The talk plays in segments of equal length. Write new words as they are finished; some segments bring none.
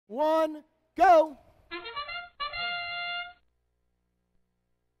one, go.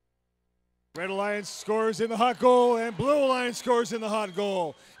 Red Alliance scores in the hot goal, and Blue Alliance scores in the hot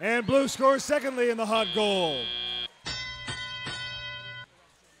goal. And Blue scores secondly in the hot goal.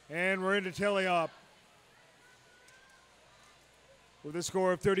 And we're into tele-op with a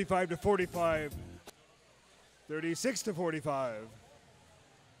score of 35-45, 36-45.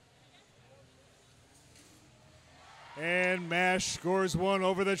 And MASH scores one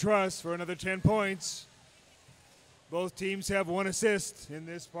over the Truss for another 10 points. Both teams have one assist in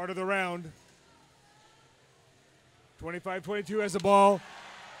this part of the round. 25-22 has the ball.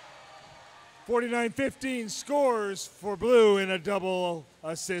 49-15 scores for Blue in a double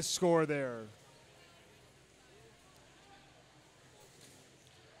assist score there.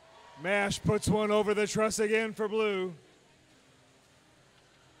 MASH puts one over the Truss again for Blue.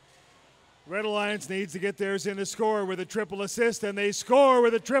 Red Alliance needs to get theirs in to score with a triple assist, and they score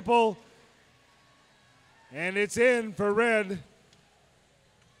with a triple. And it's in for Red.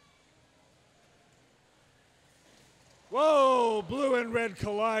 Whoa, Blue and Red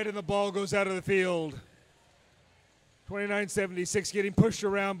collide and the ball goes out of the field. 29-76 getting pushed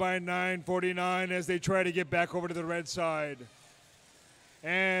around by 9-49 as they try to get back over to the Red side.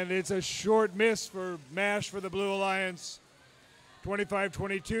 And it's a short miss for MASH for the Blue Alliance.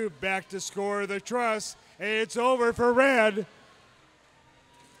 25-22 back to score the Truss. It's over for Red.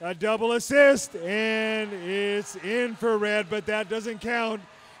 A double assist, and it's in for Red, but that doesn't count.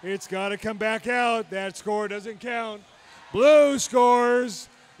 It's got to come back out. That score doesn't count. Blue scores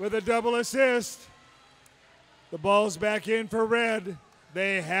with a double assist. The ball's back in for Red.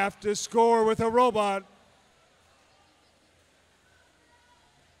 They have to score with a robot.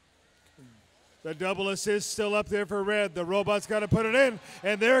 The double assist still up there for Red. The robot's got to put it in,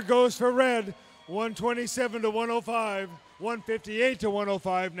 and there it goes for Red. 127-105.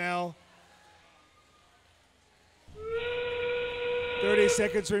 158-105 now. 30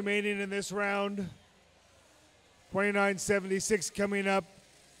 seconds remaining in this round. 29-76 coming up.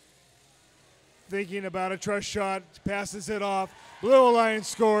 Thinking about a Truss shot, passes it off. Blue Alliance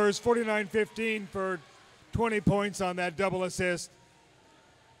scores 49-15 for 20 points on that double assist.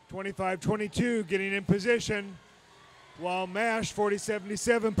 25-22 getting in position, while MASH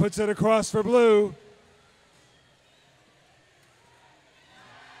 40-77 puts it across for Blue.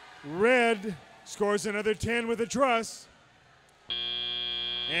 Red scores another 10 with a Truss.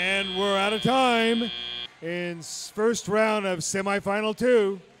 And we're out of time in first round of semifinal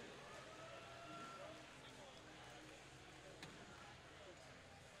 2.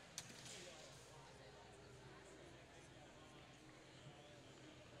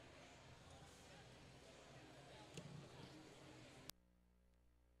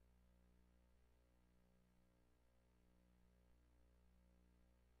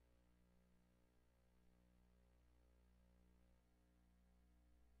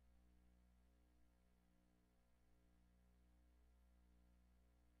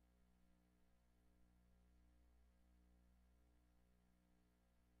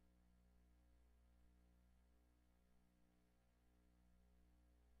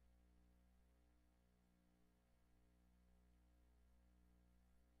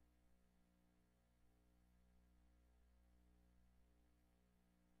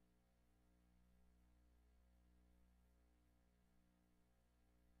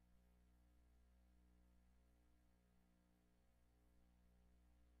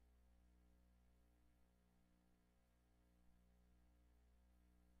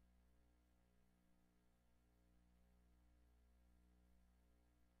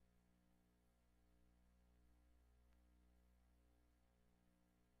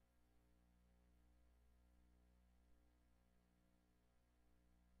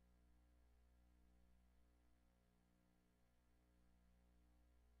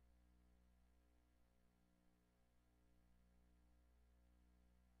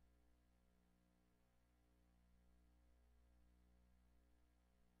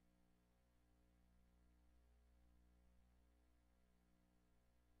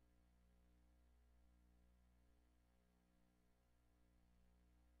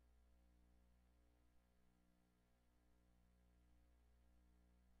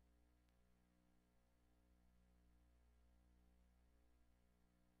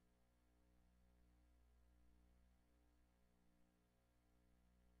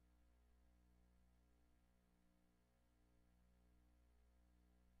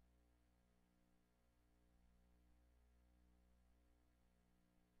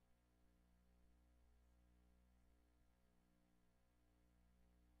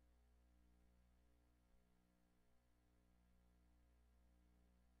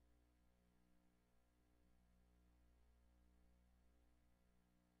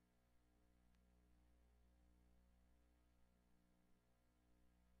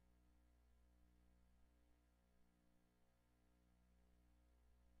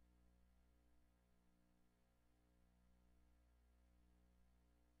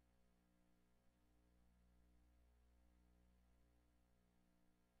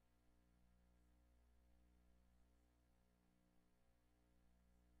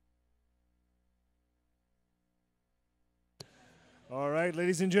 All right,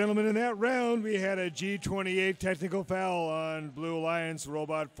 ladies and gentlemen, in that round, we had a G28 technical foul on Blue Alliance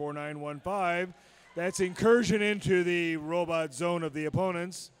Robot 4915. That's incursion into the robot zone of the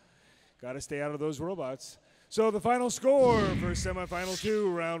opponents. Got to stay out of those robots. So the final score for semifinal 2,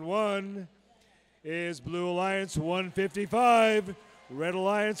 round 1, is Blue Alliance 155, Red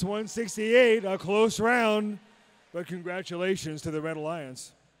Alliance 168. A close round, but congratulations to the Red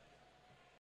Alliance.